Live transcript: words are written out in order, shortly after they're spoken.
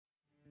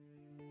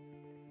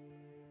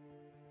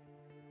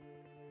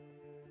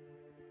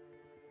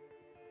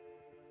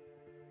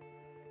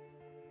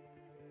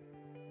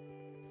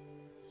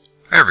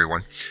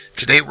everyone,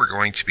 today we're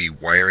going to be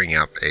wiring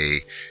up a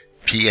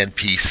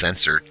PNP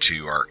sensor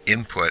to our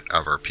input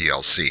of our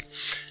PLC.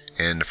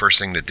 And the first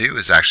thing to do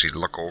is actually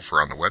look over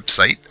on the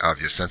website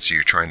of your sensor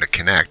you're trying to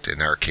connect.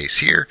 In our case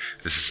here,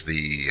 this is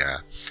the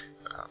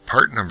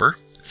part number.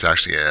 It's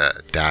actually a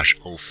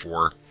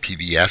 -04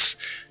 PBS.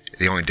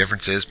 The only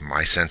difference is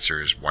my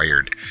sensor is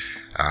wired.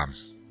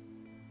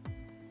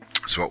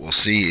 So what we'll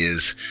see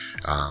is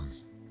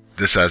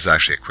this has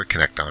actually a quick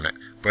connect on it,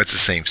 but it's the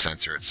same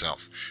sensor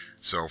itself.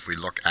 So if we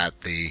look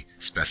at the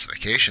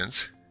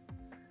specifications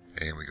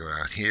and we go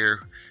down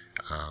here,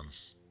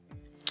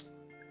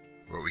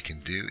 what we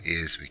can do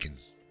is we can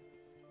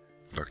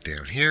look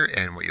down here,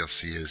 and what you'll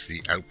see is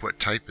the output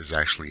type is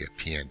actually a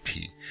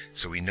PNP.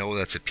 So we know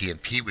that's a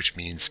PNP, which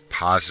means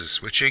positive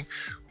switching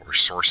or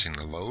sourcing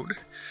the load.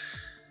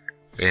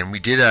 And we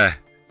did a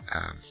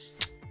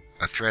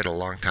thread a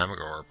long time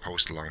ago, or a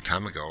post a long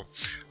time ago,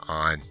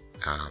 on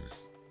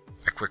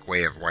a quick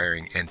way of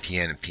wiring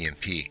NPN and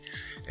PNP.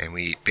 And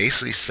we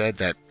basically said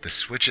that the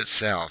switch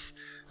itself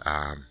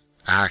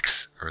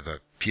acts, or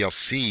the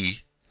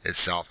PLC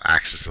itself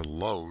acts as a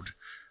load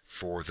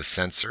for the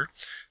sensor.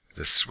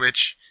 The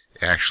switch,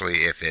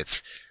 actually, if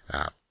it's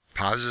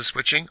positive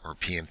switching, or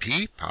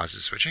PNP,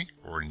 positive switching,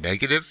 or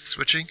negative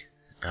switching,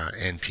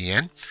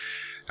 NPN,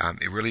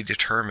 it really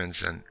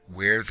determines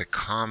where the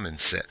common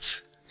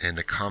sits and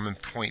the common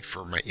point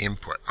for my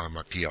input on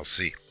my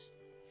PLC.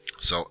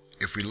 So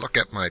if we look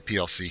at my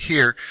PLC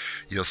here,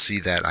 you'll see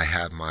that I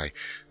have my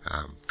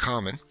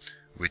common,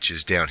 which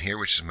is down here,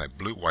 which is my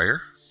blue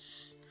wire.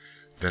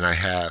 Then I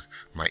have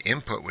my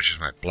input, which is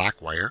my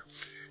black wire,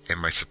 and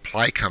my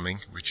supply coming,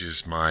 which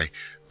is my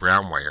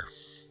brown wire.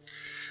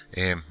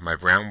 And my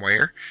brown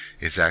wire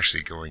is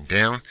actually going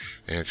down,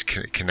 and it's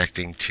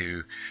connecting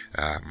to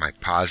my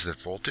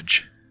positive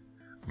voltage.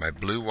 My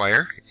blue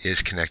wire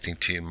is connecting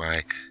to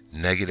my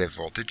negative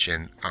voltage,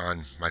 and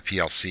on my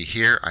PLC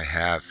here I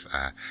have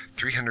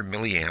 300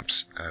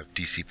 milliamps of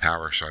DC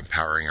power, so I'm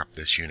powering up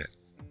this unit.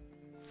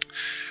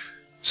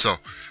 So,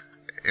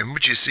 and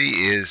what you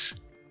see is,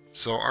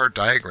 so our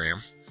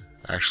diagram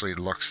actually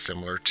looks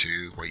similar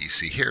to what you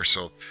see here.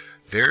 So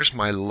there's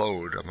my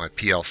load of my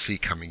PLC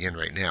coming in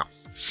right now.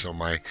 So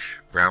my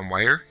brown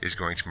wire is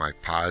going to my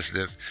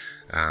positive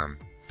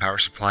power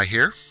supply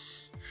here.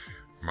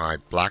 My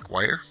black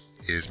wire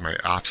is my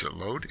opposite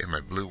load, and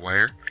my blue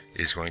wire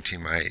is going to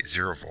my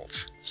 0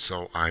 volts.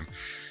 So I'm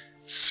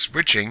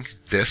switching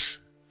this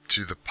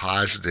to the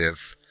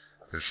positive,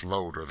 this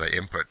load or the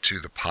input to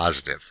the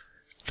positive.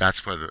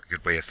 That's what a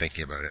good way of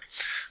thinking about it.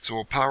 So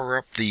we'll power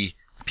up the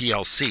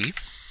PLC,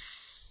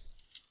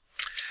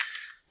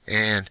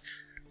 and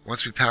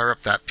once we power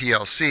up that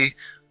PLC,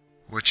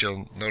 what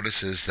you'll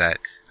notice is that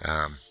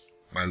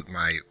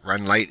my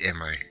run light and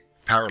my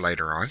power light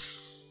are on,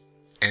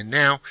 and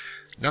now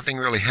nothing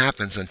really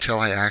happens until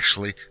I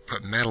actually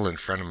put metal in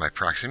front of my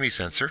proximity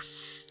sensor.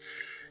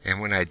 And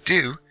when I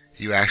do,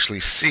 you actually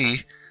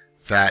see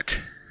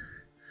that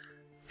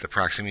the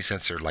proximity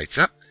sensor lights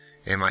up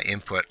and my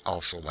input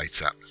also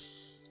lights up.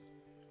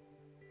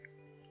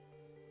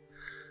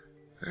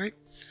 Alright,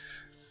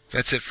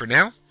 that's it for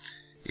now.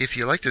 If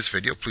you like this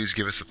video, please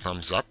give us a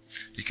thumbs up.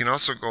 You can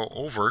also go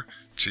over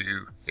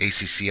to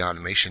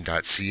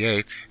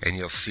accautomation.ca and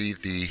you'll see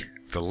the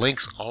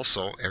links,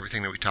 also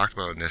everything that we talked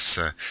about in this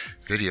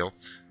video,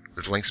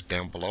 with links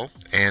down below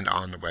and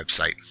on the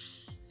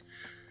website.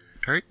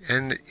 Alright,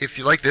 and if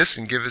you like this,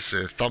 and give us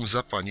a thumbs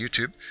up on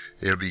YouTube,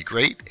 it'll be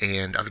great,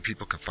 and other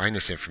people can find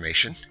this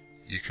information.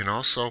 You can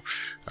also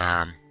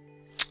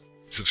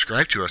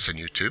subscribe to us on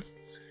YouTube,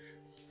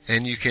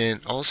 and you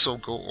can also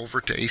go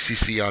over to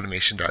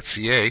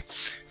accautomation.ca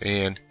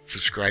and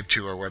subscribe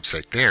to our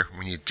website there.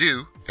 When you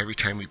do, every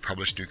time we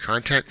publish new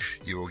content,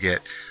 you will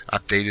get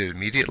updated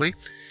immediately.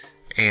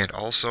 And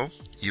also,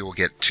 you will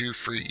get 2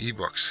 free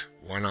ebooks,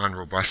 one on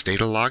robust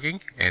data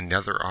logging and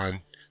another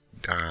on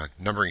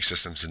numbering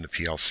systems in the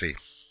PLC.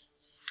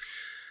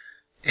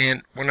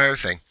 And one other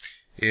thing,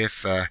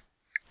 if to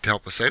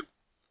help us out,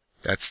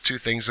 that's 2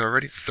 things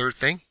already. The third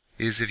thing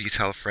is if you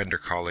tell a friend or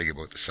colleague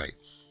about the site.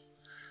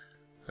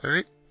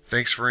 Alright,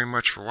 thanks very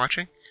much for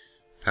watching.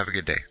 Have a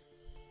good day.